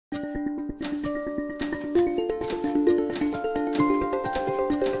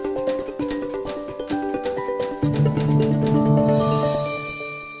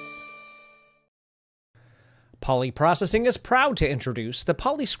Polyprocessing is proud to introduce the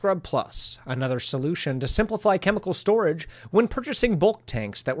PolyScrub Plus, another solution to simplify chemical storage when purchasing bulk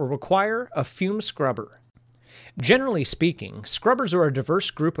tanks that will require a fume scrubber. Generally speaking, scrubbers are a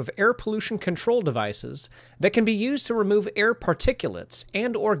diverse group of air pollution control devices that can be used to remove air particulates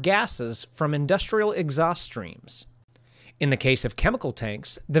and/or gases from industrial exhaust streams. In the case of chemical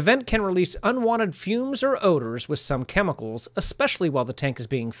tanks, the vent can release unwanted fumes or odors with some chemicals, especially while the tank is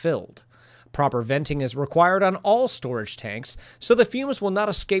being filled. Proper venting is required on all storage tanks, so the fumes will not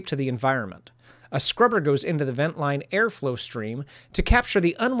escape to the environment. A scrubber goes into the vent line airflow stream to capture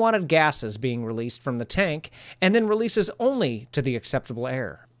the unwanted gases being released from the tank, and then releases only to the acceptable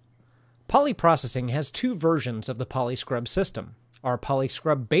air. Polyprocessing has two versions of the PolyScrub system. Our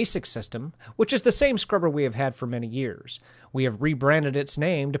PolyScrub Basic system, which is the same scrubber we have had for many years. We have rebranded its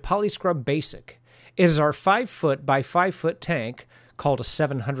name to PolyScrub Basic. It is our 5-foot by 5-foot tank, called a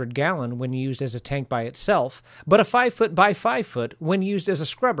 700-gallon when used as a tank by itself, but a 5-foot by 5-foot when used as a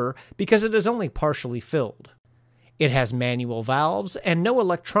scrubber because it is only partially filled. It has manual valves and no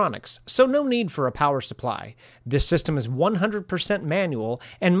electronics, so no need for a power supply. This system is 100% manual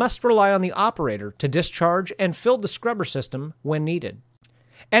and must rely on the operator to discharge and fill the scrubber system when needed.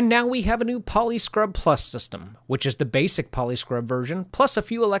 And now we have a new PolyScrub Plus system, which is the basic PolyScrub version, plus a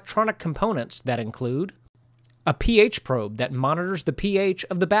few electronic components that include a pH probe that monitors the pH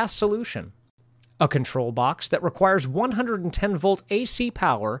of the bath solution, a control box that requires 110-volt AC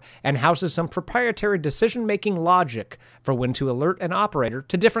power and houses some proprietary decision-making logic for when to alert an operator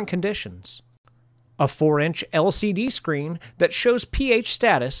to different conditions, a 4-inch LCD screen that shows pH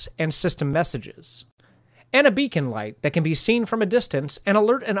status and system messages, and a beacon light that can be seen from a distance and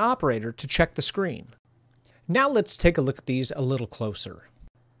alert an operator to check the screen. Now let's take a look at these a little closer.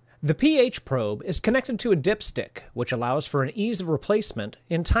 The pH probe is connected to a dipstick, which allows for an ease of replacement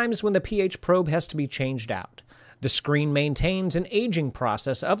in times when the pH probe has to be changed out. The screen maintains an aging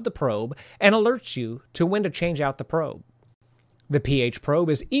process of the probe and alerts you to when to change out the probe. The pH probe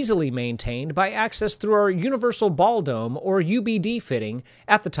is easily maintained by access through our universal ball dome or UBD fitting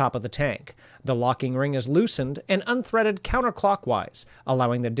at the top of the tank. The locking ring is loosened and unthreaded counterclockwise,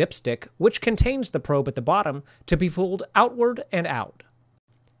 allowing the dipstick, which contains the probe at the bottom, to be pulled outward and out.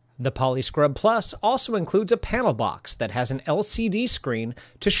 The PolyScrub Plus also includes a panel box that has an LCD screen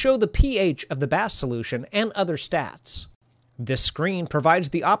to show the pH of the bath solution and other stats. This screen provides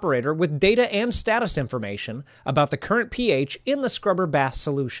the operator with data and status information about the current pH in the scrubber bath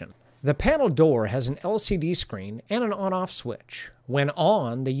solution. The panel door has an LCD screen and an on-off switch. When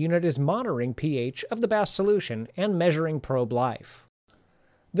on, the unit is monitoring pH of the bath solution and measuring probe life.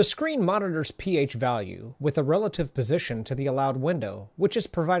 The screen monitors pH value with a relative position to the allowed window, which is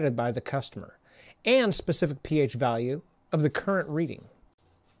provided by the customer, and specific pH value of the current reading.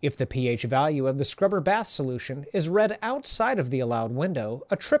 If the pH value of the scrubber bath solution is read outside of the allowed window,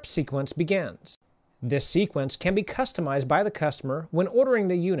 a trip sequence begins. This sequence can be customized by the customer when ordering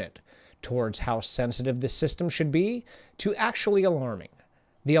the unit, towards how sensitive the system should be to actually alarming.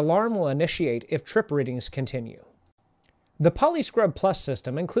 The alarm will initiate if trip readings continue. The PolyScrub Plus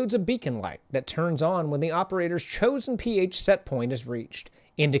system includes a beacon light that turns on when the operator's chosen pH set point is reached,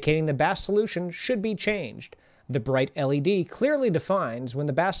 indicating the bath solution should be changed. The bright LED clearly defines when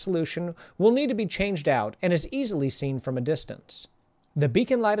the bath solution will need to be changed out and is easily seen from a distance. The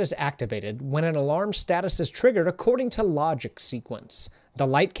beacon light is activated when an alarm status is triggered according to logic sequence. The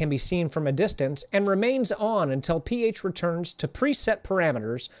light can be seen from a distance and remains on until pH returns to preset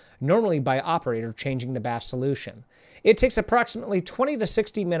parameters, normally by operator changing the bath solution. It takes approximately 20 to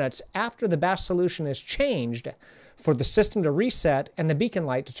 60 minutes after the bath solution is changed for the system to reset and the beacon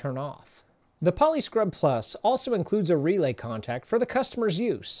light to turn off. The PolyScrub Plus also includes a relay contact for the customer's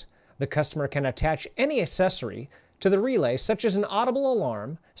use. The customer can attach any accessory to the relay, such as an audible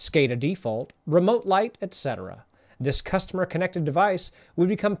alarm, SCADA default, remote light, etc. This customer-connected device will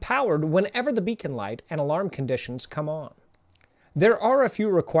become powered whenever the beacon light and alarm conditions come on. There are a few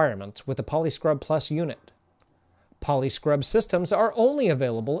requirements with the PolyScrub Plus unit. PolyScrub systems are only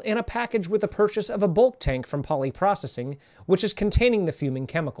available in a package with the purchase of a bulk tank from Polyprocessing, which is containing the fuming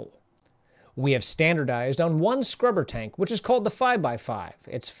chemical. We have standardized on one scrubber tank, which is called the 5x5.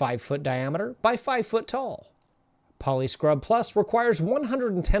 It's 5-foot diameter by 5 foot tall. PolyScrub Plus requires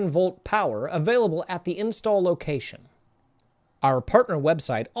 110-volt power available at the install location. Our partner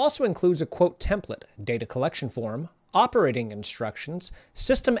website also includes a quote template, data collection form, operating instructions,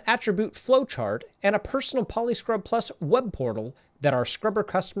 system attribute flowchart, and a personal PolyScrub Plus web portal that our scrubber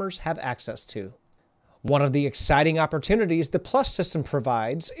customers have access to. One of the exciting opportunities the Plus system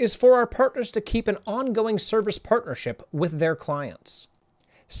provides is for our partners to keep an ongoing service partnership with their clients.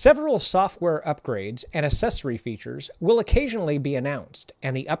 Several software upgrades and accessory features will occasionally be announced,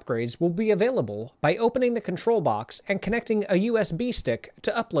 and the upgrades will be available by opening the control box and connecting a USB stick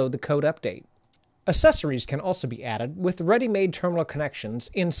to upload the code update. Accessories can also be added with ready-made terminal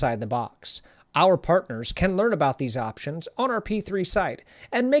connections inside the box. Our partners can learn about these options on our P3 site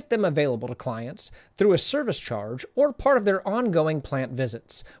and make them available to clients through a service charge or part of their ongoing plant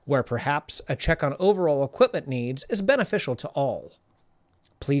visits, where perhaps a check on overall equipment needs is beneficial to all.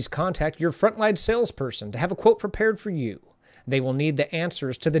 Please contact your frontline salesperson to have a quote prepared for you. They will need the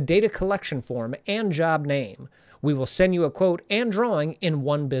answers to the data collection form and job name. We will send you a quote and drawing in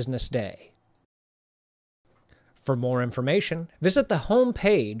 1 business day. For more information, visit the home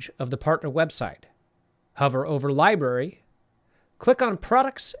page of the partner website. Hover over Library, click on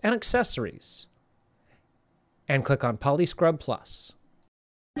Products and Accessories, and click on PolyScrub Plus.